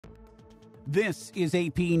This is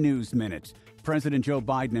AP News Minute. President Joe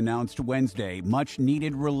Biden announced Wednesday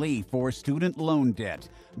much-needed relief for student loan debt.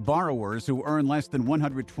 Borrowers who earn less than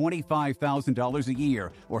 $125,000 a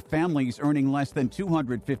year or families earning less than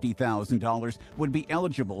 $250,000 would be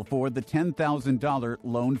eligible for the $10,000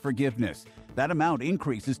 loan forgiveness. That amount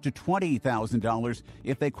increases to $20,000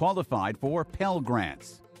 if they qualified for Pell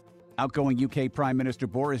Grants. Outgoing UK Prime Minister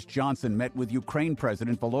Boris Johnson met with Ukraine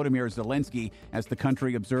President Volodymyr Zelenskyy as the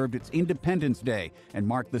country observed its Independence Day and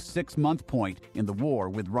marked the 6-month point in the war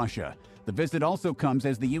with Russia. The visit also comes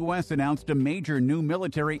as the U.S. announced a major new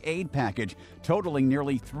military aid package totaling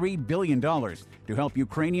nearly $3 billion to help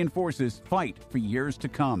Ukrainian forces fight for years to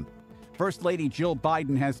come. First Lady Jill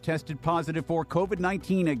Biden has tested positive for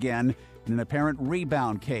COVID-19 again in an apparent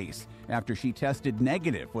rebound case after she tested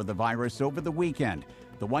negative for the virus over the weekend.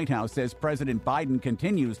 The White House says President Biden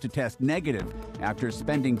continues to test negative after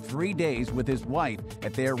spending 3 days with his wife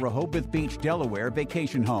at their Rehoboth Beach, Delaware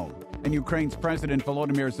vacation home. And Ukraine's President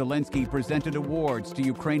Volodymyr Zelenskyy presented awards to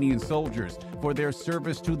Ukrainian soldiers for their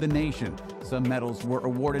service to the nation. Some medals were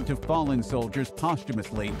awarded to fallen soldiers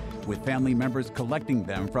posthumously, with family members collecting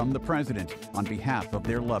them from the president on behalf of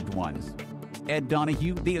their loved ones. Ed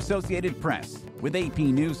Donahue, The Associated Press, with AP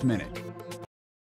News Minute.